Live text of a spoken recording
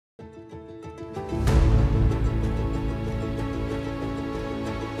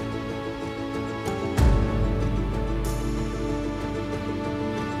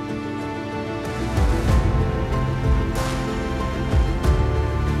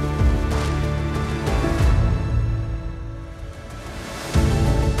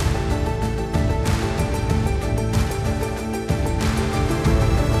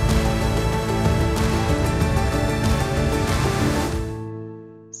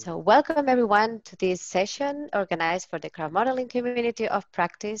So welcome everyone to this session organized for the crowd modeling community of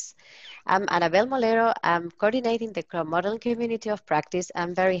practice. I'm Anabel Molero. I'm coordinating the crowd modeling community of practice.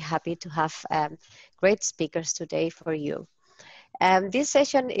 I'm very happy to have great speakers today for you. This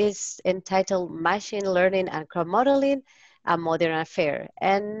session is entitled Machine Learning and Crowd Modeling, a Modern Affair.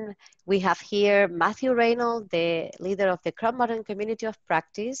 And we have here Matthew Reynolds, the leader of the crowd modeling community of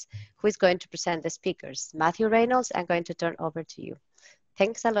practice, who is going to present the speakers. Matthew Reynolds, I'm going to turn over to you.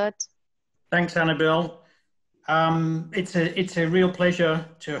 Thanks a lot. Thanks, Annabelle. It's a real pleasure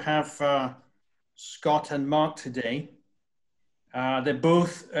to have Scott and Mark today. They're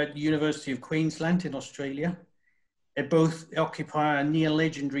both at the University of Queensland in Australia. They both occupy a near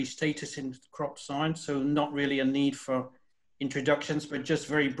legendary status in crop science, so not really a need for introductions, but just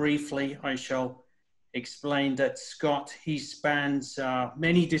very briefly, I shall explain that Scott, he spans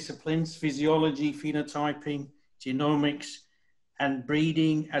many disciplines: physiology, phenotyping, genomics, and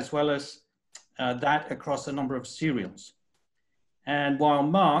breeding, as well as that across a number of cereals. And while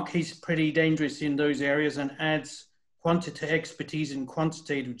Mark, he's pretty dangerous in those areas and adds expertise in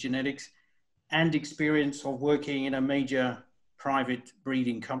quantitative genetics and experience of working in a major private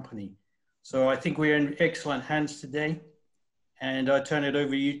breeding company. So I think we're in excellent hands today. And I turn it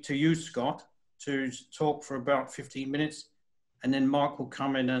over to you, Scott, to talk for about 15 minutes. And then Mark will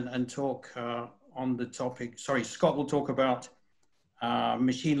come in and talk on the topic. Sorry, Scott will talk about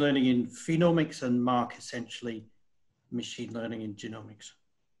machine learning in phenomics, and Mark essentially machine learning in genomics.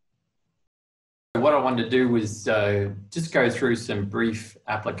 What I wanted to do was just go through some brief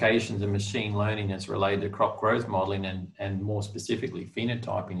applications of machine learning as related to crop growth modeling and more specifically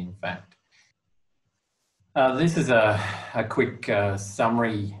phenotyping, in fact. This is a quick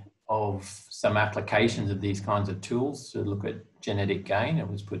summary of some applications of these kinds of tools to look at genetic gain. It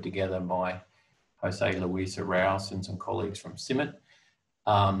was put together by Jose Luis Rouse and some colleagues from CIMMYT.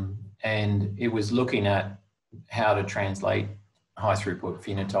 And it was looking at how to translate high throughput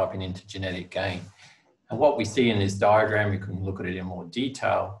phenotyping into genetic gain. And what we see in this diagram, you can look at it in more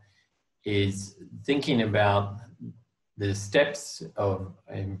detail, is thinking about the steps of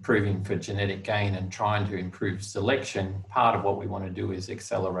improving for genetic gain and trying to improve selection. Part of what we want to do is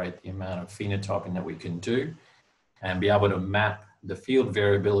accelerate the amount of phenotyping that we can do and be able to map the field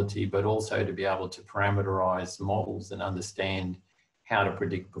variability, but also to be able to parameterize models and understand how to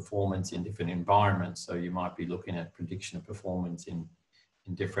predict performance in different environments. So you might be looking at prediction of performance in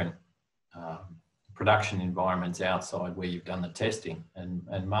different production environments outside where you've done the testing.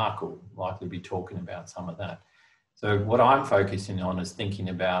 And Mark will likely be talking about some of that. So what I'm focusing on is thinking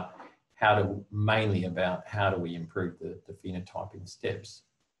about mainly about how do we improve the phenotyping steps.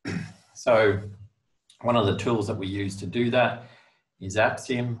 So one of the tools that we use to do that is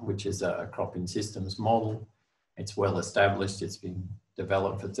upstream, which is a cropping systems model. It's well established. It's been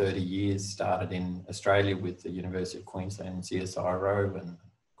developed for 30 years, started in Australia with the University of Queensland and CSIRO and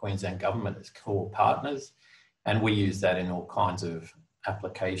Queensland government as core partners. And we use that in all kinds of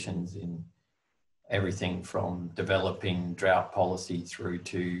applications, in everything from developing drought policy through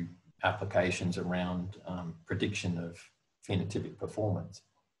to applications around prediction of phenotypic performance.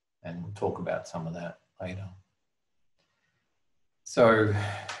 And we'll talk about some of that later. So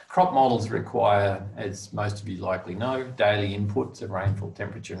crop models require, as most of you likely know, daily inputs of rainfall,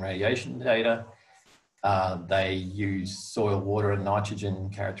 temperature and radiation data. They use soil, water and nitrogen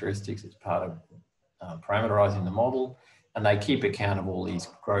characteristics as part of parameterizing the model, and they keep account of all these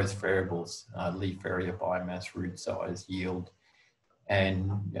growth variables, leaf area, biomass, root size, yield.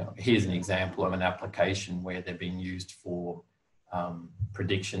 And here's an example of an application where they're being used for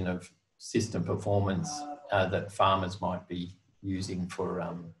prediction of system performance that farmers might be using for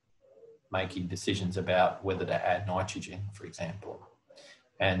making decisions about whether to add nitrogen, for example.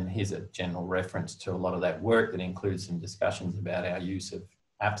 And here's a general reference to a lot of that work that includes some discussions about our use of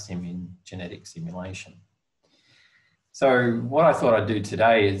AppSim in genetic simulation. So what I thought I'd do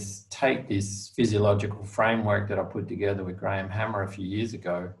today is take this physiological framework that I put together with Graham Hammer a few years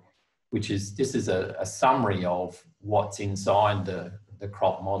ago, this is a summary of what's inside the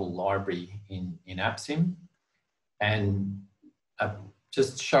crop model library in AppSim, and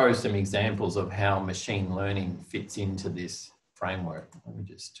just show some examples of how machine learning fits into this framework. Let me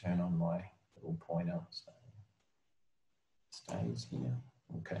just turn on my little pointer so it stays here.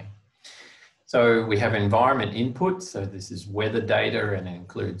 Okay. So we have environment input. So this is weather data and it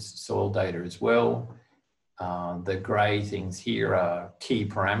includes soil data as well. The grey things here are key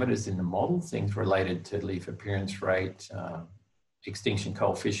parameters in the model, things related to leaf appearance rate, extinction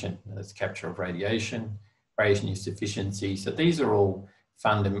coefficient, that's capture of radiation use efficiency. So these are all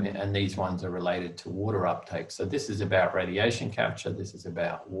and these ones are related to water uptake. So this is about radiation capture. This is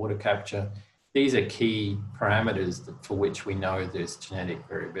about water capture. These are key parameters for which we know there's genetic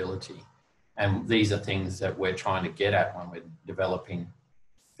variability. And these are things that we're trying to get at when we're developing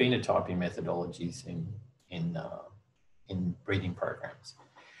phenotyping methodologies in breeding programs.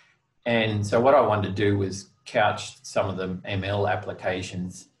 And so what I wanted to do was couch some of the ML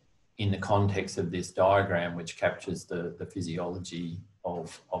applications in the context of this diagram, which captures the physiology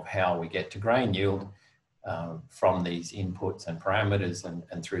of how we get to grain yield from these inputs and parameters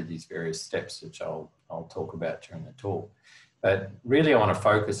and through these various steps, which I'll talk about during the talk. But really I want to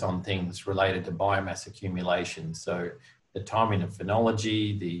focus on things related to biomass accumulation. So the timing of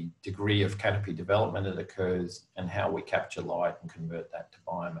phenology, the degree of canopy development that occurs, and how we capture light and convert that to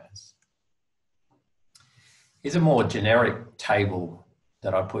biomass. Here's a more generic table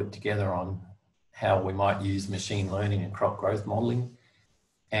that I put together on how we might use machine learning and crop growth modeling.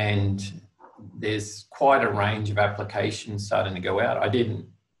 And there's quite a range of applications starting to go out. I didn't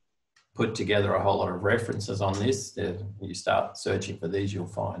put together a whole lot of references on this. You start searching for these, you'll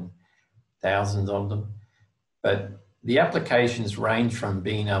find thousands of them. But the applications range from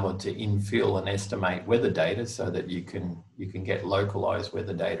being able to infill and estimate weather data so that you can get localized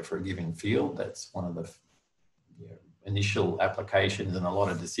weather data for a given field. That's one of the initial applications, and a lot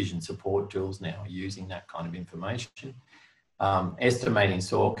of decision support tools now are using that kind of information. Estimating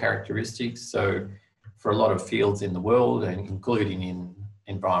soil characteristics. So for a lot of fields in the world, and including in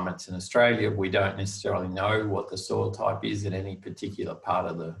environments in Australia, we don't necessarily know what the soil type is in any particular part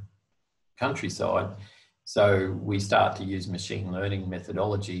of the countryside. So we start to use machine learning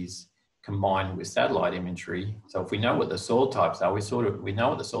methodologies combined with satellite imagery. So if we know what the soil types are, we know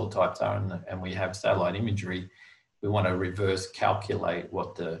what the soil types are, and we have satellite imagery, we want to reverse calculate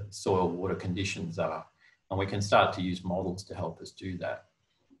what the soil water conditions are. And we can start to use models to help us do that.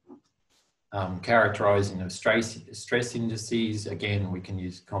 Characterizing of stress indices, again, we can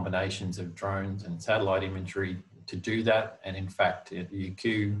use combinations of drones and satellite imagery to do that. And in fact, at the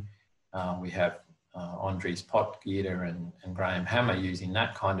UQ, we have Andries Potgieter and Graham Hammer using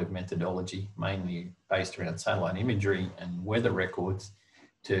that kind of methodology, mainly based around satellite imagery and weather records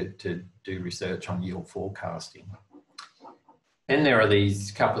to do research on yield forecasting. Then there are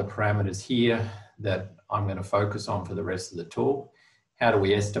these couple of parameters here that I'm going to focus on for the rest of the talk. How do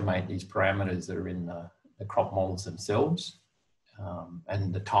we estimate these parameters that are in the crop models themselves,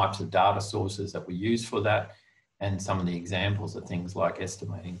 and the types of data sources that we use for that, and some of the examples of things like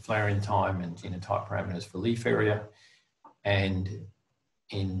estimating flowering time and genotype parameters for leaf area, and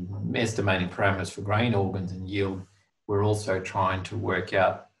in estimating parameters for grain organs and yield, we're also trying to work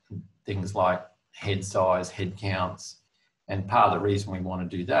out things like head size, head counts. And part of the reason we want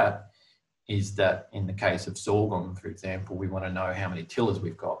to do that is that in the case of sorghum, for example, we want to know how many tillers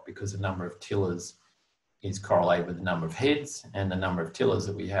we've got, because the number of tillers is correlated with the number of heads, and the number of tillers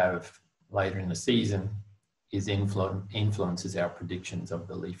that we have later in the season is influences our predictions of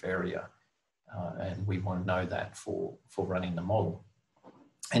the leaf area. And we want to know that for running the model.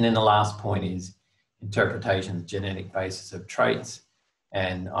 And then the last point is interpretation of the genetic basis of traits.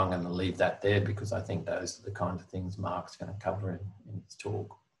 And I'm going to leave that there because I think those are the kinds of things Mark's going to cover in his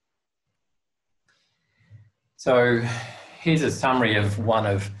talk. So here's a summary of one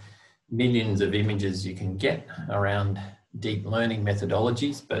of millions of images you can get around deep learning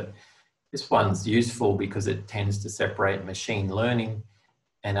methodologies, but this one's useful because it tends to separate machine learning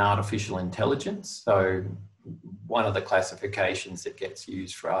and artificial intelligence. So one of the classifications that gets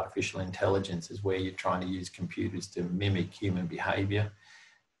used for artificial intelligence is where you're trying to use computers to mimic human behavior.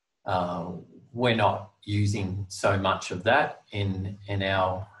 We're not using so much of that in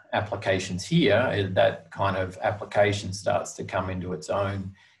our applications here. That kind of application starts to come into its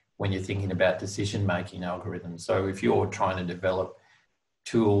own when you're thinking about decision-making algorithms. So if you're trying to develop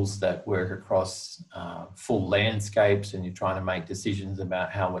tools that work across full landscapes and you're trying to make decisions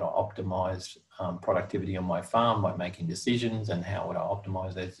about how would I optimize productivity on my farm by making decisions, and how would I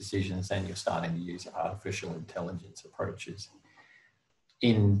optimize those decisions, then you're starting to use artificial intelligence approaches.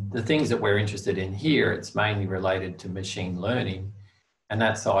 In the things that we're interested in here, it's mainly related to machine learning, and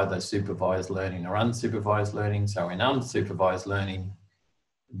that's either supervised learning or unsupervised learning. So in unsupervised learning,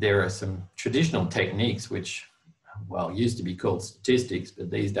 there are some traditional techniques which, well, used to be called statistics,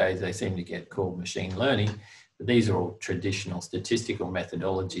 but these days they seem to get called machine learning. But these are all traditional statistical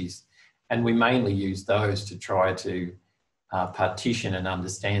methodologies, and we mainly use those to try to partition and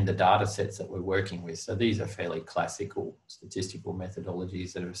understand the data sets that we're working with. So these are fairly classical statistical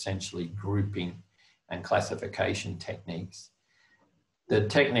methodologies that are essentially grouping and classification techniques. The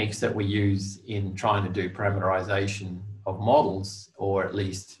techniques that we use in trying to do parameterization models, or at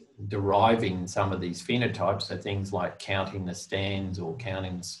least deriving some of these phenotypes, so things like counting the stands or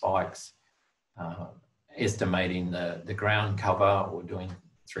counting the spikes, estimating the ground cover, or doing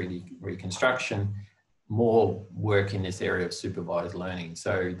 3D reconstruction, more work in this area of supervised learning.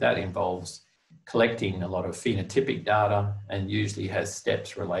 So that involves collecting a lot of phenotypic data, and usually has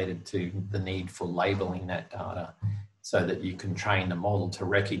steps related to the need for labeling that data so that you can train the model to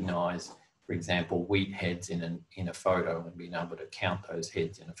recognize, for example, wheat heads in a photo, and being able to count those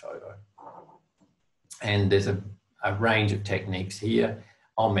heads in a photo. And there's a range of techniques here.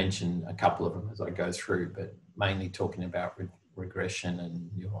 I'll mention a couple of them as I go through, but mainly talking about regression and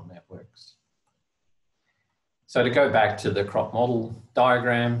neural networks. So to go back to the crop model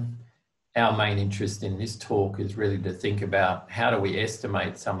diagram, our main interest in this talk is really to think about how do we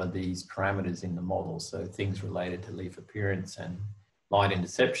estimate some of these parameters in the model. So things related to leaf appearance and light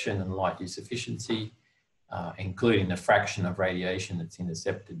interception and light use efficiency, including the fraction of radiation that's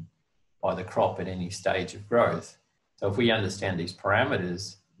intercepted by the crop at any stage of growth. So if we understand these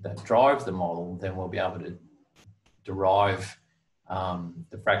parameters that drive the model, then we'll be able to derive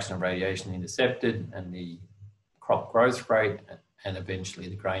the fraction of radiation intercepted and the crop growth rate, and eventually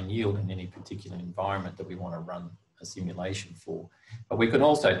the grain yield in any particular environment that we want to run a simulation for. But we can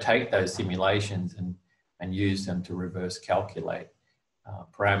also take those simulations and use them to reverse calculate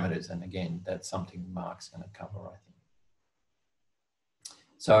parameters. And again, that's something Mark's going to cover, I think.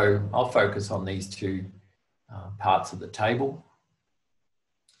 So I'll focus on these two parts of the table.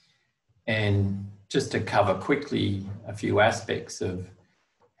 And just to cover quickly a few aspects of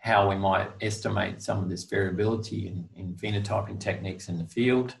how we might estimate some of this variability in phenotyping techniques in the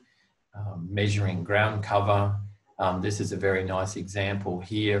field, measuring ground cover. This is a very nice example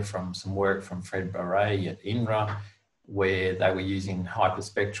here from some work from Fred Barret at INRA, where they were using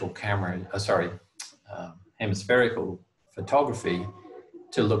hyperspectral camera, hemispherical photography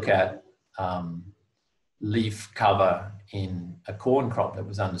to look at leaf cover in a corn crop that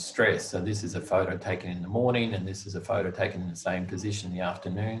was under stress. So this is a photo taken in the morning, and this is a photo taken in the same position in the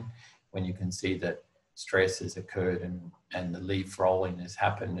afternoon, when you can see that stress has occurred and the leaf rolling has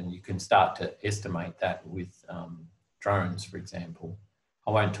happened, and you can start to estimate that with drones, for example.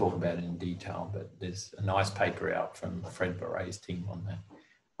 I won't talk about it in detail, but there's a nice paper out from Fred Barret's team on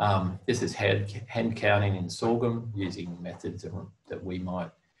that. This is hand counting in sorghum using methods that we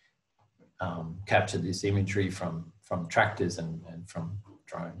might capture this imagery from tractors and from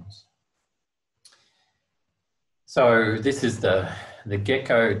drones. So this is the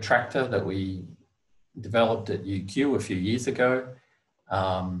Gecko tractor that we developed at UQ a few years ago.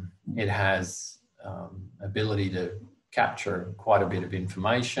 It has ability to capture quite a bit of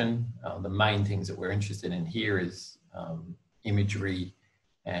information. The main things that we're interested in here is imagery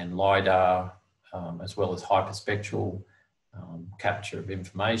and LiDAR, as well as hyperspectral capture of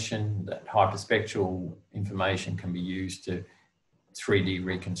information. That hyperspectral information can be used to 3D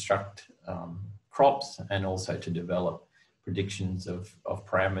reconstruct crops, and also to develop predictions of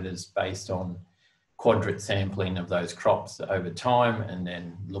parameters based on quadrant sampling of those crops over time, and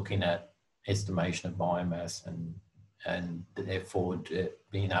then looking at estimation of biomass and therefore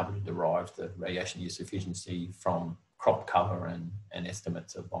being able to derive the radiation use efficiency from crop cover and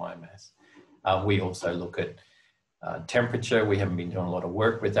estimates of biomass. We also look at temperature. We haven't been doing a lot of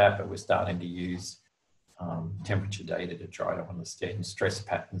work with that, but we're starting to use temperature data to try to understand stress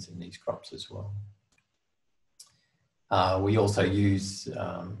patterns in these crops as well. We also use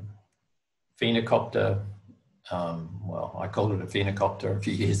phenocopter. Well, I called it a phenocopter a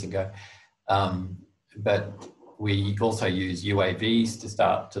few years ago, but we also use UAVs to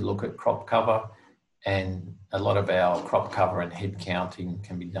start to look at crop cover, and a lot of our crop cover and head counting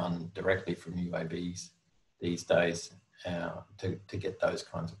can be done directly from UAVs these days to get those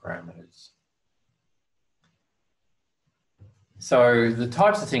kinds of parameters. So the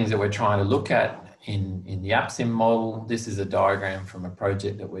types of things that we're trying to look at in the upstream model, this is a diagram from a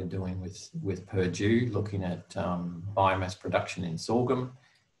project that we're doing with Purdue, looking at biomass production in sorghum.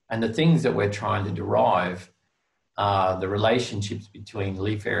 And the things that we're trying to derive are the relationships between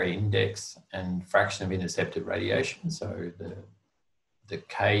leaf area index and fraction of intercepted radiation. So the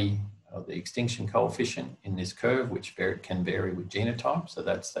K, or the extinction coefficient in this curve, which can vary with genotype. So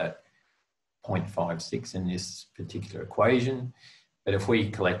that's that 0.56 in this particular equation. But if we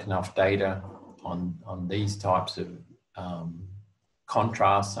collect enough data on these types of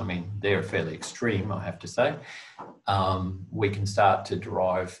contrasts, I mean, they're fairly extreme, I have to say, we can start to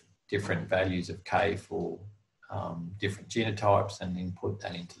derive different values of K for different genotypes and then put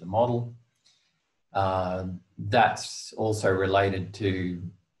that into the model. That's also related to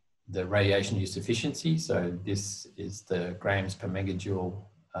the radiation use efficiency. So this is the grams per megajoule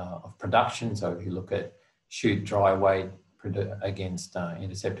of production. So if you look at shoot dry weight against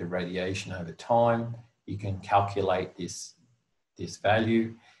intercepted radiation over time, you can calculate this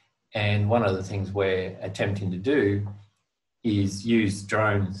value. And one of the things we're attempting to do is use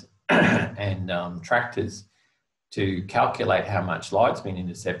drones and tractors to calculate how much light's been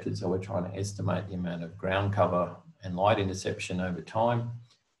intercepted. So we're trying to estimate the amount of ground cover and light interception over time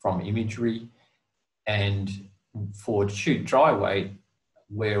from imagery. And for shoot dry weight,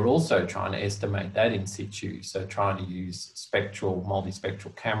 we're also trying to estimate that in situ. So trying to use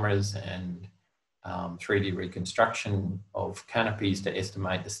multispectral cameras and 3D reconstruction of canopies to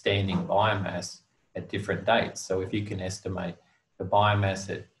estimate the standing biomass at different dates. So if you can estimate the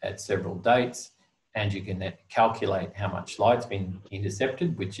biomass at several dates, and you can calculate how much light's been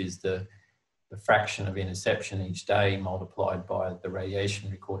intercepted, which is the fraction of interception each day multiplied by the radiation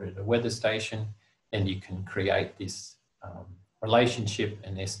recorded at a weather station, then you can create this relationship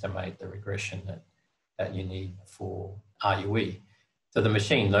and estimate the regression that you need for RUE. So the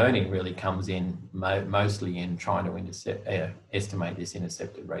machine learning really comes in mostly in trying to estimate this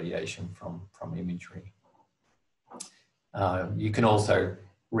intercepted radiation from imagery. You can also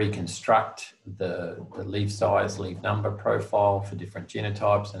reconstruct the leaf size, leaf number profile for different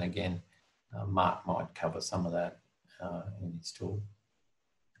genotypes. And again, Mark might cover some of that in his talk.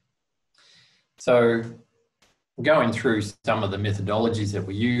 So going through some of the methodologies that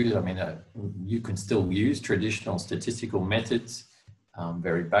we use, I mean, you can still use traditional statistical methods,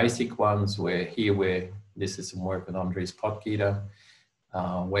 very basic ones, this is some work with Andres Potgieter,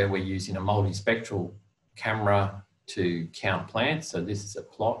 where we're using a multispectral camera to count plants. So this is a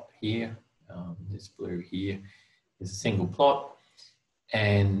plot here. This blue here is a single plot.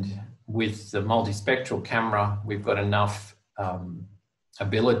 And with the multispectral camera, we've got enough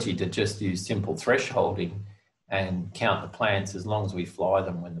ability to just use simple thresholding and count the plants. As long as we fly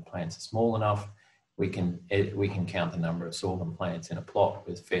them when the plants are small enough, we can count the number of sorghum plants in a plot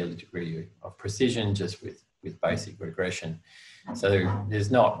with fairly degree of precision, just with basic regression. So there's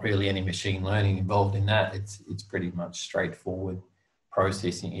not really any machine learning involved in that. It's pretty much straightforward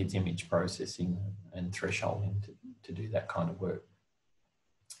processing, it's image processing and thresholding to do that kind of work.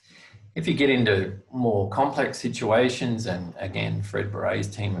 If you get into more complex situations, and again, Fred Barret's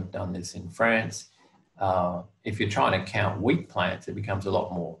team have done this in France, if you're trying to count wheat plants, it becomes a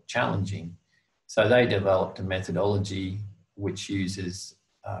lot more challenging. So they developed a methodology which uses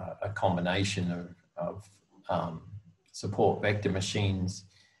a combination of support vector machines,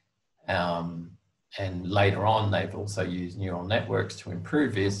 and later on they've also used neural networks to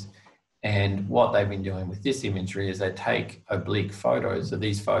improve this. And what they've been doing with this imagery is they take oblique photos. So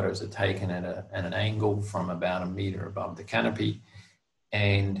these photos are taken at an angle from about 1 meter above the canopy.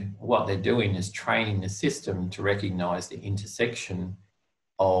 And what they're doing is training the system to recognize the intersection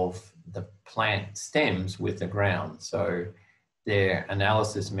of the plant stems with the ground. So their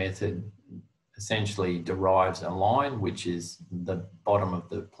analysis method essentially derives a line, which is the bottom of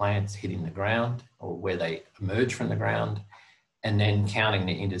the plants hitting the ground or where they emerge from the ground, and then counting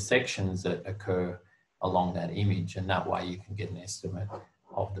the intersections that occur along that image. And that way you can get an estimate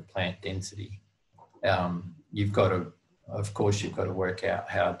of the plant density. You've got to, of course, you've got to work out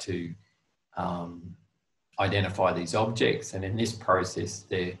how to identify these objects. And in this process,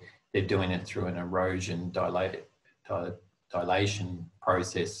 they're doing it through an erosion dilation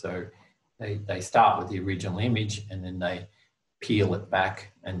process. So they start with the original image and then they peel it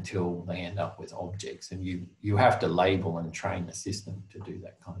back until they end up with objects. And you have to label and train the system to do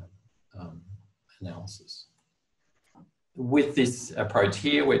that kind of analysis. With this approach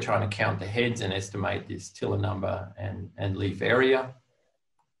here, we're trying to count the heads and estimate this tiller number and leaf area.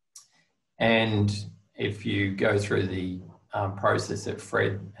 And if you go through the process that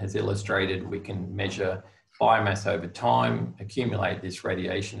Fred has illustrated, we can measure biomass over time, accumulate this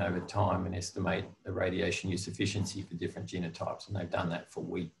radiation over time, and estimate the radiation use efficiency for different genotypes. And they've done that for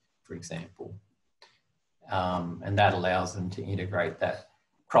wheat, for example. And that allows them to integrate that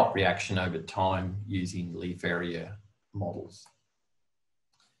crop reaction over time using leaf area models.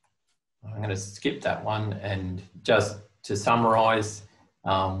 I'm going to skip that one, and just to summarize,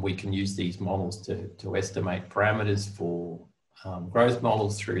 we can use these models to estimate parameters for growth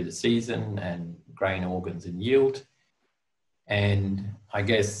models through the season and grain organs and yield. And I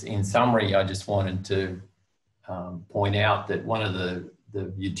guess in summary, I just wanted to point out that one of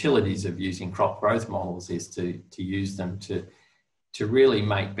the utilities of using crop growth models is to use them to really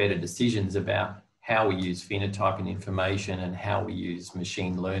make better decisions about how we use phenotyping information and how we use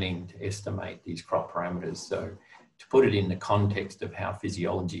machine learning to estimate these crop parameters. So to put it in the context of how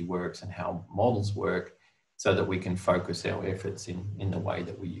physiology works and how models work, so that we can focus our efforts in the way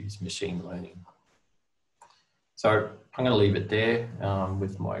that we use machine learning. So I'm going to leave it there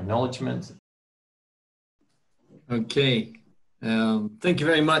with my acknowledgements. Okay, thank you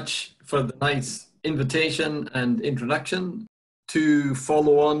very much for the nice invitation and introduction. To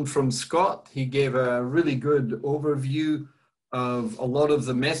follow on from Scott, he gave a really good overview of a lot of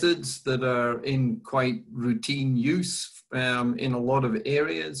the methods that are in quite routine use in a lot of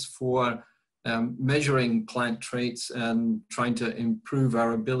areas for measuring plant traits and trying to improve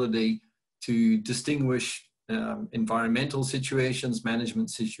our ability to distinguish environmental situations, management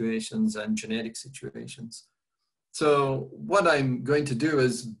situations, and genetic situations. So what I'm going to do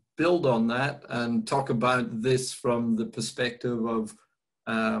is build on that and talk about this from the perspective of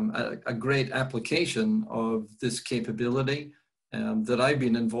a great application of this capability that I've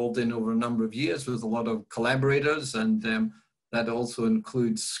been involved in over a number of years with a lot of collaborators, and that also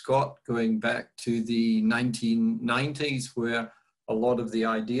includes Scott going back to the 1990s, where a lot of the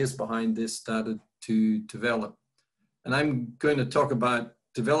ideas behind this started to develop. And I'm going to talk about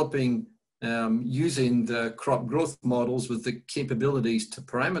developing using the crop growth models with the capabilities to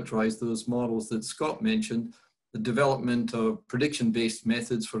parameterize those models that Scott mentioned, the development of prediction-based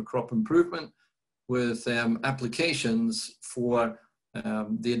methods for crop improvement with applications for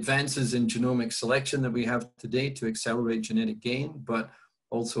the advances in genomic selection that we have today to accelerate genetic gain, but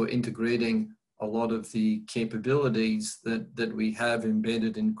also integrating a lot of the capabilities that we have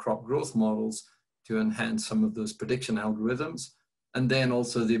embedded in crop growth models to enhance some of those prediction algorithms. And then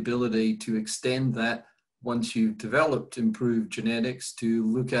also the ability to extend that once you've developed improved genetics to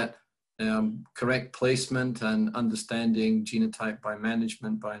look at correct placement and understanding genotype by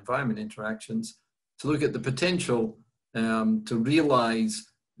management by environment interactions, to look at the potential to realize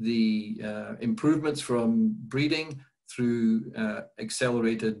the improvements from breeding through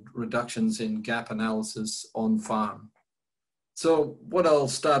accelerated reductions in gap analysis on farm. So what I'll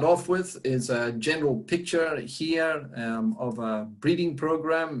start off with is a general picture here of a breeding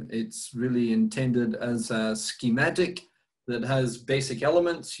program. It's really intended as a schematic that has basic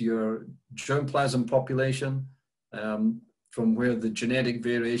elements, your germplasm population, from where the genetic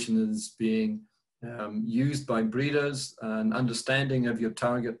variation is being used by breeders, an understanding of your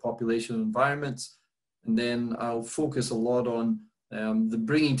target population environments. And then I'll focus a lot on the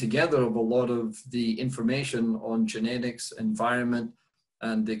bringing together of a lot of the information on genetics, environment,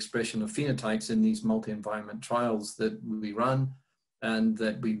 and the expression of phenotypes in these multi-environment trials that we run and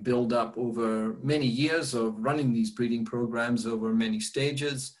that we build up over many years of running these breeding programs over many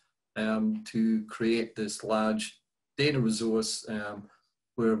stages to create this large data resource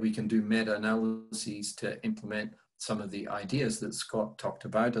where we can do meta-analyses to implement some of the ideas that Scott talked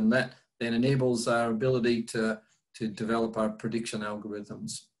about. And that then enables our ability to develop our prediction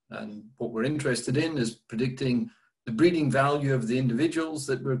algorithms. And what we're interested in is predicting the breeding value of the individuals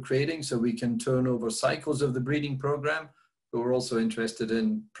that we're creating so we can turn over cycles of the breeding program. But we're also interested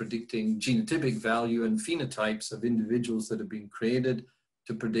in predicting genotypic value and phenotypes of individuals that have been created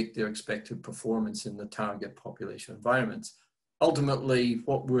to predict their expected performance in the target population environments. Ultimately,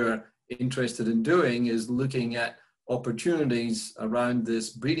 what we're interested in doing is looking at opportunities around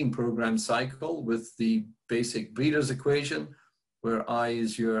this breeding program cycle with the basic breeder's equation, where I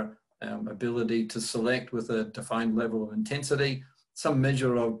is your ability to select with a defined level of intensity, some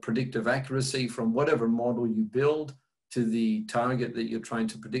measure of predictive accuracy from whatever model you build to the target that you're trying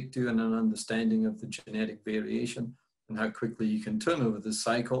to predict to, and an understanding of the genetic variation and how quickly you can turn over the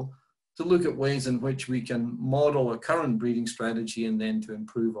cycle, to look at ways in which we can model a current breeding strategy and then to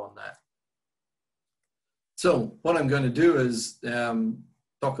improve on that. So what I'm going to do is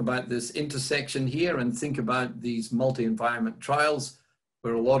talk about this intersection here and think about these multi-environment trials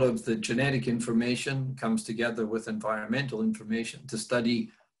where a lot of the genetic information comes together with environmental information to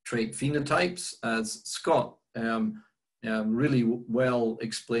study trait phenotypes, as Scott really well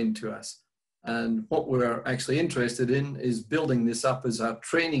explained to us. And what we're actually interested in is building this up as our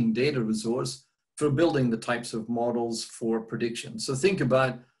training data resource for building the types of models for prediction. So think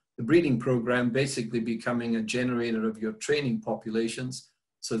about the breeding program basically becoming a generator of your training populations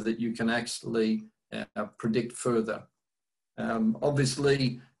so that you can actually predict further.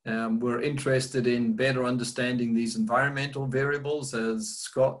 Obviously, we're interested in better understanding these environmental variables, as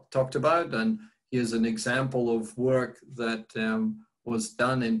Scott talked about, and here's an example of work that was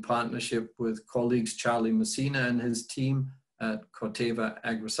done in partnership with colleagues Charlie Messina and his team at Corteva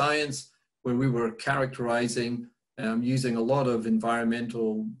Agriscience, where we were characterizing using a lot of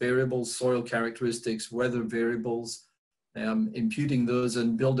environmental variables, soil characteristics, weather variables, imputing those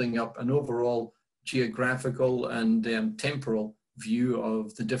and building up an overall geographical and temporal view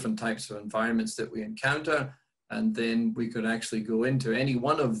of the different types of environments that we encounter. And then we could actually go into any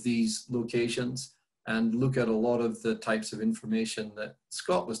one of these locations and look at a lot of the types of information that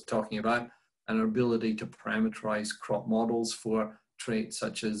Scott was talking about, and our ability to parameterize crop models for traits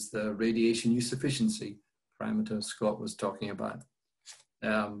such as the radiation use efficiency parameter Scott was talking about.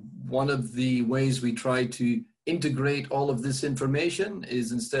 One of the ways we try to integrate all of this information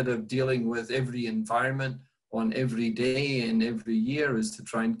is, instead of dealing with every environment on every day and every year, is to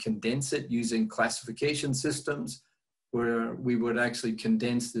try and condense it using classification systems, where we would actually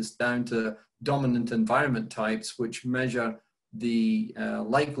condense this down to dominant environment types, which measure the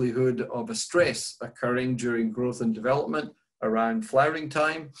likelihood of a stress occurring during growth and development around flowering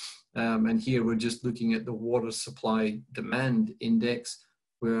time. And here we're just looking at the water supply demand index,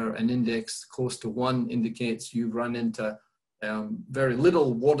 where an index close to 1 indicates you've run into very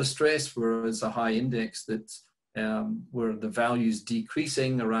little water stress, whereas a high index that's where the value's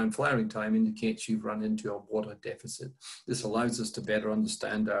decreasing around flowering time indicates you've run into a water deficit. This allows us to better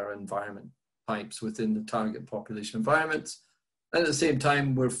understand our environment types within the target population environments. And at the same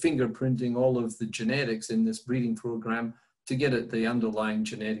time, we're fingerprinting all of the genetics in this breeding program to get at the underlying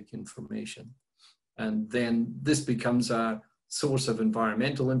genetic information. And then this becomes our source of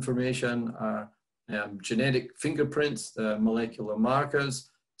environmental information, our genetic fingerprints, the molecular markers,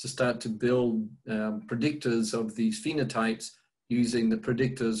 to start to build predictors of these phenotypes using the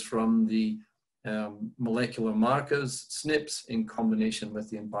predictors from the molecular markers, SNPs, in combination with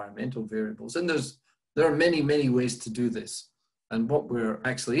the environmental variables. And there are many, many ways to do this. And what we're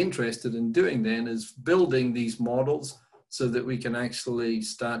actually interested in doing then is building these models so that we can actually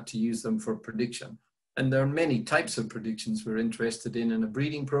start to use them for prediction. And there are many types of predictions we're interested in a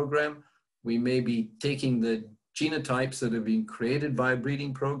breeding program. We may be taking the genotypes that have been created by a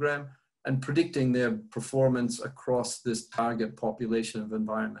breeding program and predicting their performance across this target population of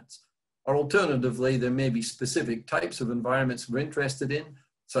environments. Or alternatively, there may be specific types of environments we're interested in,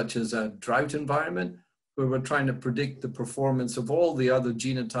 such as a drought environment, where we're trying to predict the performance of all the other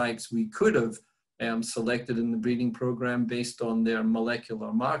genotypes we could have selected in the breeding program based on their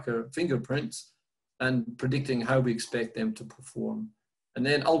molecular marker fingerprints, and predicting how we expect them to perform. And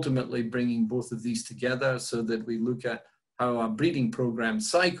then ultimately bringing both of these together so that we look at how our breeding program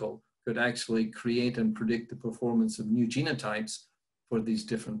cycle could actually create and predict the performance of new genotypes for these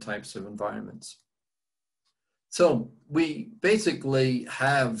different types of environments. So we basically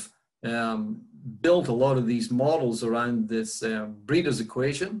have built a lot of these models around this breeder's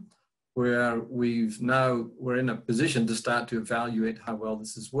equation, where we're in a position to start to evaluate how well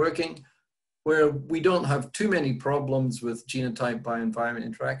this is working, where we don't have too many problems with genotype by environment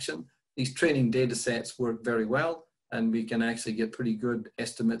interaction. These training data sets work very well, and we can actually get pretty good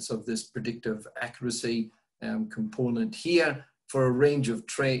estimates of this predictive accuracy component here for a range of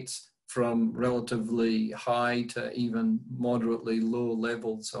traits from relatively high to even moderately low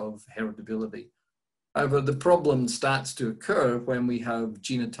levels of heritability. However, the problem starts to occur when we have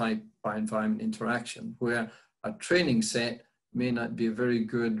genotype by environment interaction, where a training set may not be a very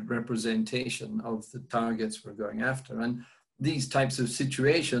good representation of the targets we're going after. And these types of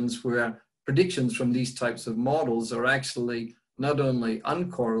situations where predictions from these types of models are actually not only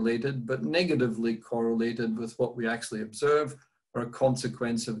uncorrelated, but negatively correlated with what we actually observe, are a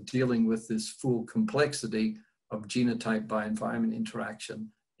consequence of dealing with this full complexity of genotype by environment interaction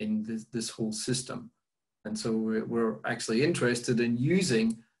in this whole system. And so we're actually interested in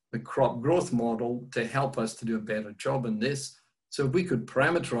using the crop growth model to help us to do a better job in this. So if we could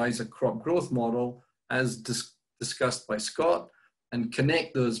parameterize a crop growth model as discussed by Scott and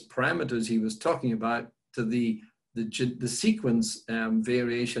connect those parameters he was talking about to the sequence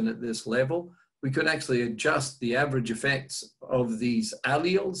variation at this level, we could actually adjust the average effects of these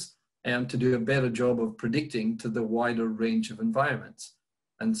alleles to do a better job of predicting to the wider range of environments.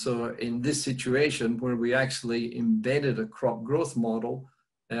 And so in this situation where we actually embedded a crop growth model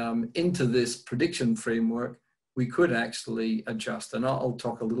into this prediction framework, we could actually adjust, and I'll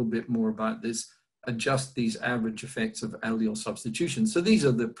talk a little bit more about this, adjust these average effects of allele substitution. So these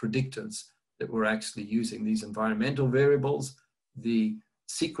are the predictors that we're actually using, these environmental variables, the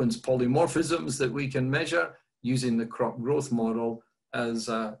sequence polymorphisms that we can measure using the crop growth model as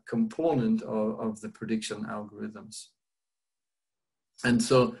a component of the prediction algorithms. And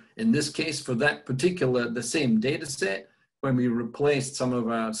so in this case, for that particular, the same data set, when we replaced some of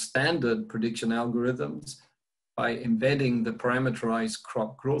our standard prediction algorithms by embedding the parameterized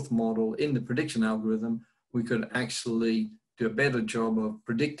crop growth model in the prediction algorithm, we could actually do a better job of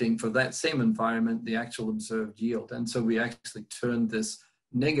predicting for that same environment the actual observed yield. And so we actually turned this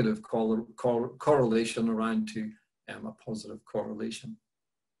negative correlation around to a positive correlation.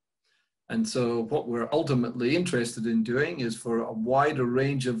 And so what we're ultimately interested in doing is for a wider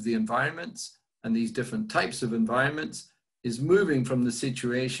range of the environments and these different types of environments is moving from the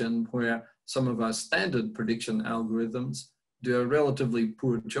situation where some of our standard prediction algorithms do a relatively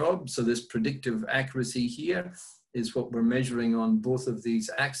poor job. So this predictive accuracy here is what we're measuring on both of these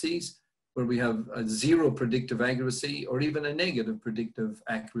axes, where we have a 0 predictive accuracy or even a negative predictive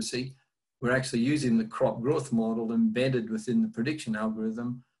accuracy. We're actually using the crop growth model embedded within the prediction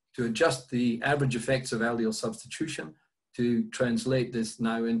algorithm to adjust the average effects of allele substitution to translate this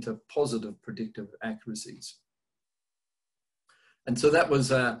now into positive predictive accuracies. And so that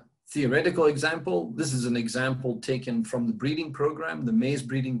was a theoretical example. This is an example taken from the breeding program, the maize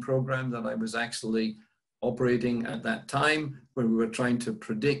breeding program that I was actually operating at that time, where we were trying to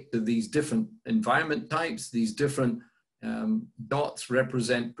predict that these different environment types, these different dots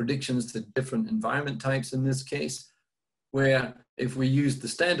represent predictions to different environment types in this case, where if we used the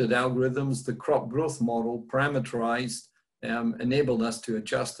standard algorithms, the crop growth model parameterized enabled us to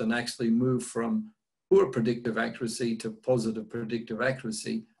adjust and actually move from poor predictive accuracy to positive predictive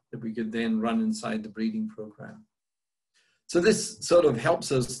accuracy that we could then run inside the breeding program. So this sort of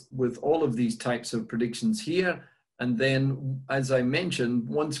helps us with all of these types of predictions here. And then, as I mentioned,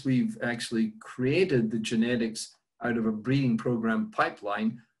 once we've actually created the genetics out of a breeding program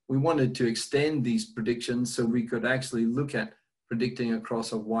pipeline, we wanted to extend these predictions so we could actually look at predicting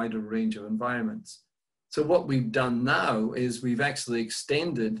across a wider range of environments. So what we've done now is we've actually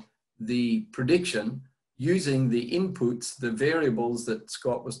extended the prediction using the inputs, the variables that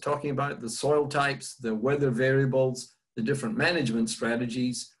Scott was talking about, the soil types, the weather variables, the different management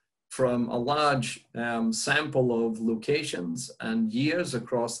strategies from a large sample of locations and years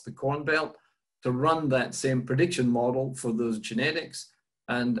across the Corn Belt to run that same prediction model for those genetics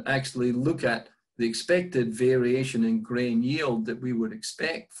and actually look at the expected variation in grain yield that we would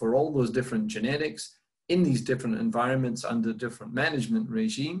expect for all those different genetics in these different environments under different management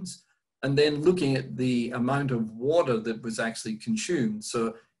regimes, and then looking at the amount of water that was actually consumed.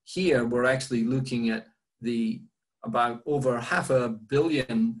 So here we're actually looking at the about over 500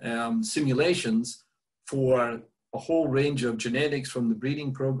 million simulations for a whole range of genetics from the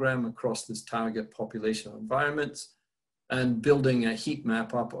breeding program across this target population of environments, and building a heat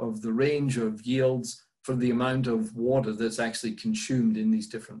map up of the range of yields for the amount of water that's actually consumed in these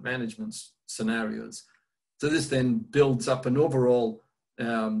different management scenarios. So this then builds up an overall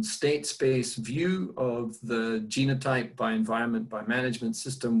state space view of the genotype by environment by management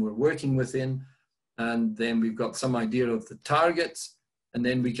system we're working within. And then we've got some idea of the targets, and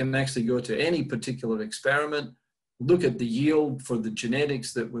then we can actually go to any particular experiment, look at the yield for the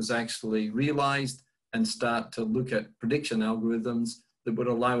genetics that was actually realized, and start to look at prediction algorithms that would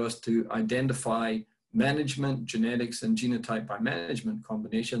allow us to identify management, genetics, and genotype by management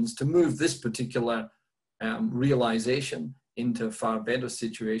combinations to move this particular realization into far better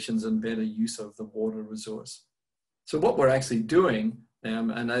situations and better use of the water resource. So what we're actually doing,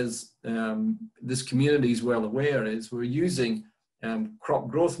 and as this community is well aware, is we're using crop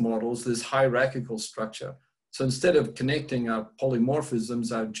growth models, this hierarchical structure. So instead of connecting our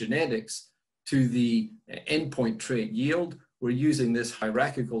polymorphisms, our genetics, to the endpoint trait yield, we're using this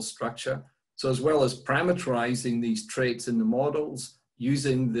hierarchical structure. So as well as parameterizing these traits in the models,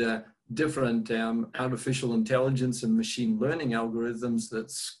 using the different artificial intelligence and machine learning algorithms that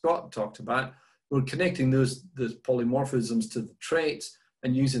Scott talked about, we're connecting those polymorphisms to the traits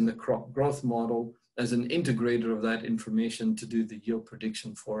and using the crop growth model as an integrator of that information to do the yield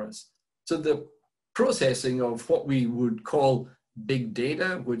prediction for us. So the processing of what we would call big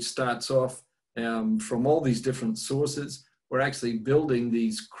data, which starts off from all these different sources, we're actually building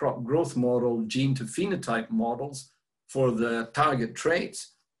these crop growth model gene to phenotype models for the target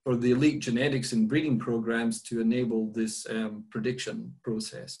traits for the elite genetics and breeding programs to enable this prediction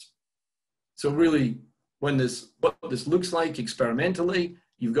process. So really, what this looks like experimentally,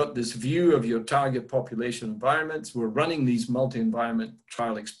 you've got this view of your target population environments. We're running these multi-environment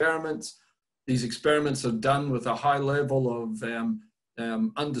trial experiments. These experiments are done with a high level of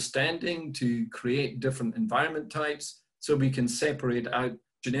understanding to create different environment types so we can separate out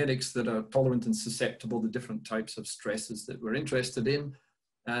genetics that are tolerant and susceptible to different types of stresses that we're interested in.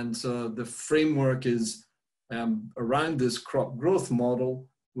 And so the framework is around this crop growth model.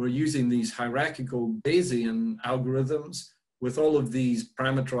 We're using these hierarchical Bayesian algorithms with all of these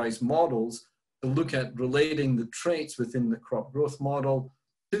parameterized models to look at relating the traits within the crop growth model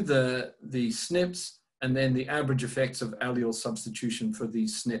to the SNPs and then the average effects of allele substitution for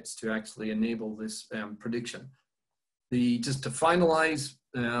these SNPs to actually enable this prediction. Just to finalize,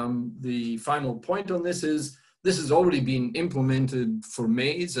 the final point on this is this has already been implemented for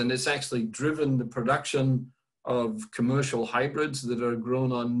maize, and it's actually driven the production of commercial hybrids that are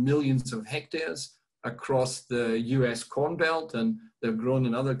grown on millions of hectares across the US Corn Belt, and they're grown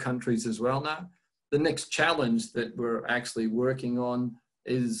in other countries as well now. The next challenge that we're actually working on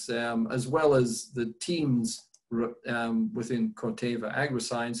is, as well as the teams within Corteva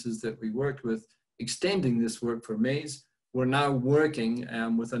Agrisciences that we worked with, extending this work for maize, we're now working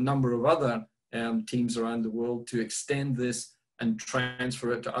with a number of other teams around the world to extend this and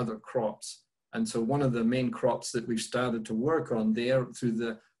transfer it to other crops. And so one of the main crops that we've started to work on there through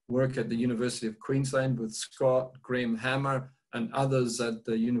the work at the University of Queensland with Scott, Graham Hammer, and others at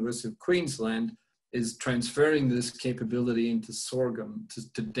the University of Queensland is transferring this capability into sorghum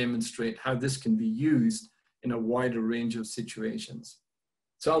to demonstrate how this can be used in a wider range of situations.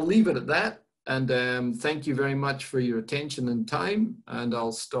 So I'll leave it at that. And thank you very much for your attention and time. And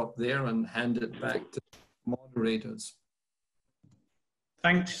I'll stop there and hand it back to the moderators.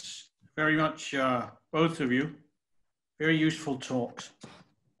 Thanks very much, both of you. Very useful talks.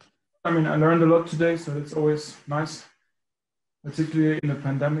 I mean, I learned a lot today, so it's always nice, particularly in a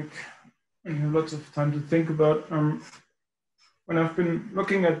pandemic, and you have lots of time to think about. When I've been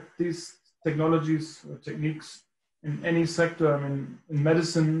looking at these technologies or techniques in any sector, I mean, in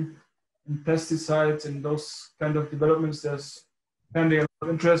medicine, in pesticides, and those kind of developments, there's apparently a lot of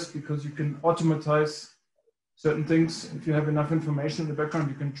interest because you can automatize certain things. If you have enough information in the background,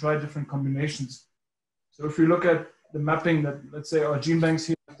 you can try different combinations. So if you look at the mapping that, let's say, our gene banks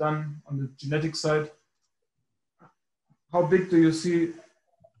here have done on the genetic side, how big do you see the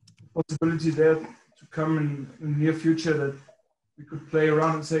possibility there to come in the near future that we could play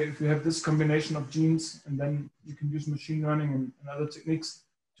around and say, if you have this combination of genes, and then you can use machine learning and other techniques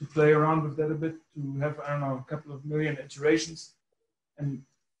to play around with that a bit, to have, I don't know, a couple of million iterations and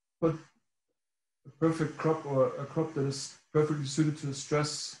put a perfect crop or a crop that is perfectly suited to the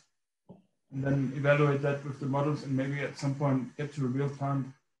stress, and then evaluate that with the models and maybe at some point get to a real plant.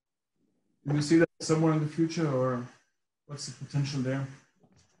 Do you see that somewhere in the future, or what's the potential there?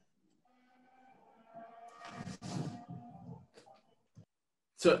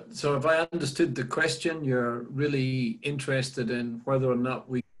 So if I understood the question, you're really interested in whether or not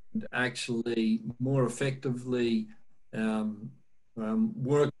we could actually more effectively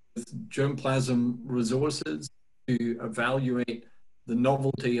work with germplasm resources to evaluate the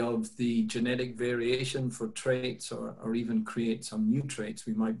novelty of the genetic variation for traits, or even create some new traits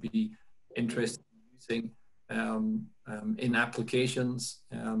we might be interested in using in applications,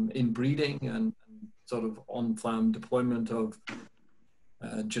 in breeding, and sort of on-farm deployment of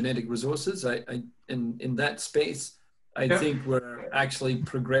genetic resources. In that space, I think we're actually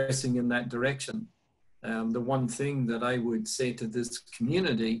progressing in that direction. The one thing that I would say to this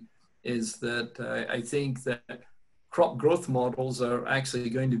community is that I think that crop growth models are actually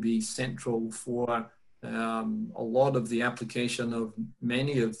going to be central for a lot of the application of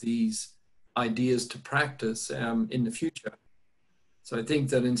many of these ideas to practice in the future. So I think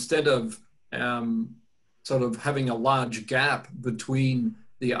that instead of sort of having a large gap between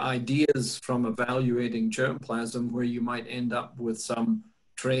the ideas from evaluating germplasm, where you might end up with some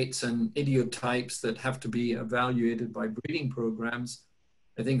traits and idiotypes that have to be evaluated by breeding programs,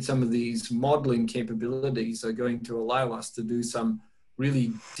 I think some of these modeling capabilities are going to allow us to do some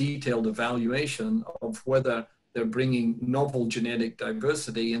really detailed evaluation of whether they're bringing novel genetic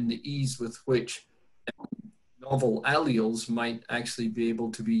diversity and the ease with which novel alleles might actually be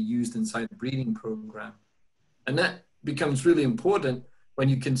able to be used inside a breeding program. And that becomes really important when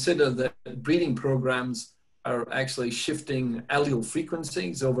you consider that breeding programs are actually shifting allele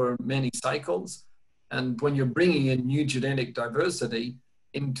frequencies over many cycles. And when you're bringing in new genetic diversity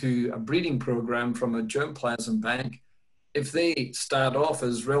into a breeding program from a germplasm bank, if they start off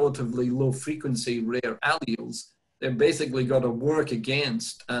as relatively low frequency rare alleles, they've basically got to work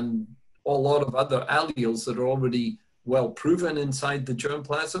against and a lot of other alleles that are already well proven inside the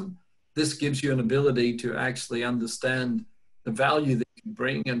germplasm. This gives you an ability to actually understand the value they can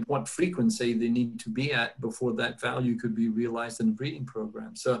bring and what frequency they need to be at before that value could be realized in a breeding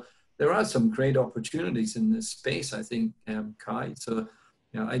program. So there are some great opportunities in this space, I think, Kai. So,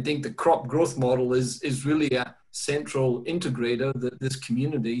 you know, I think the crop growth model is really a central integrator that this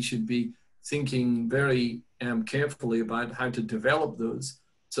community should be thinking very carefully about how to develop those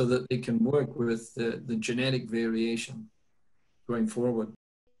so that they can work with the genetic variation going forward.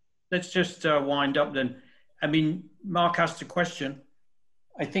 Let's just wind up then. I mean, Mark asked a question.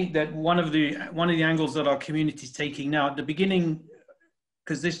 I think that one of the angles that our community is taking now at the beginning,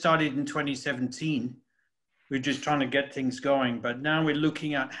 because this started in 2017, we're just trying to get things going. But now we're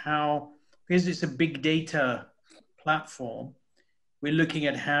looking at how, because it's a big data platform, we're looking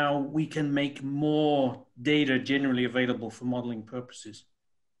at how we can make more data generally available for modeling purposes.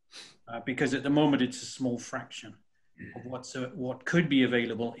 Because at the moment it's a small fraction of what could be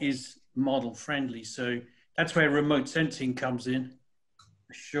available is model friendly. So that's where remote sensing comes in,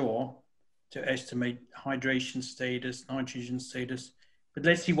 for sure, to estimate hydration status, nitrogen status. But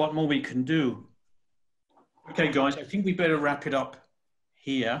let's see what more we can do. Okay, guys, I think we better wrap it up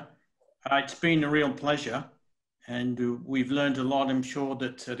here. It's been a real pleasure, and we've learned a lot. I'm sure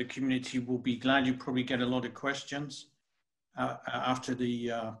that the community will be glad. You probably get a lot of questions after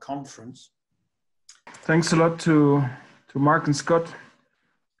the conference. Thanks a lot to Mark and Scott.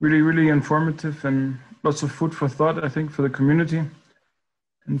 Really, really informative and lots of food for thought, I think, for the community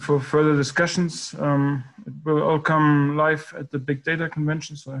and for further discussions. It will all come live at the Big Data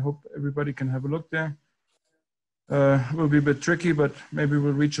Convention, so I hope everybody can have a look there. It will be a bit tricky, but maybe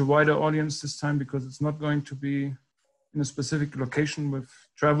we'll reach a wider audience this time because it's not going to be in a specific location with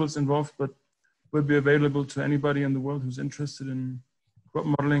travels involved, but will be available to anybody in the world who's interested in crop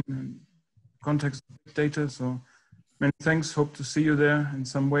modeling and context of data. So many thanks. Hope to see you there in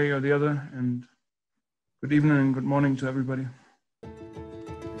some way or the other. And good evening and good morning to everybody.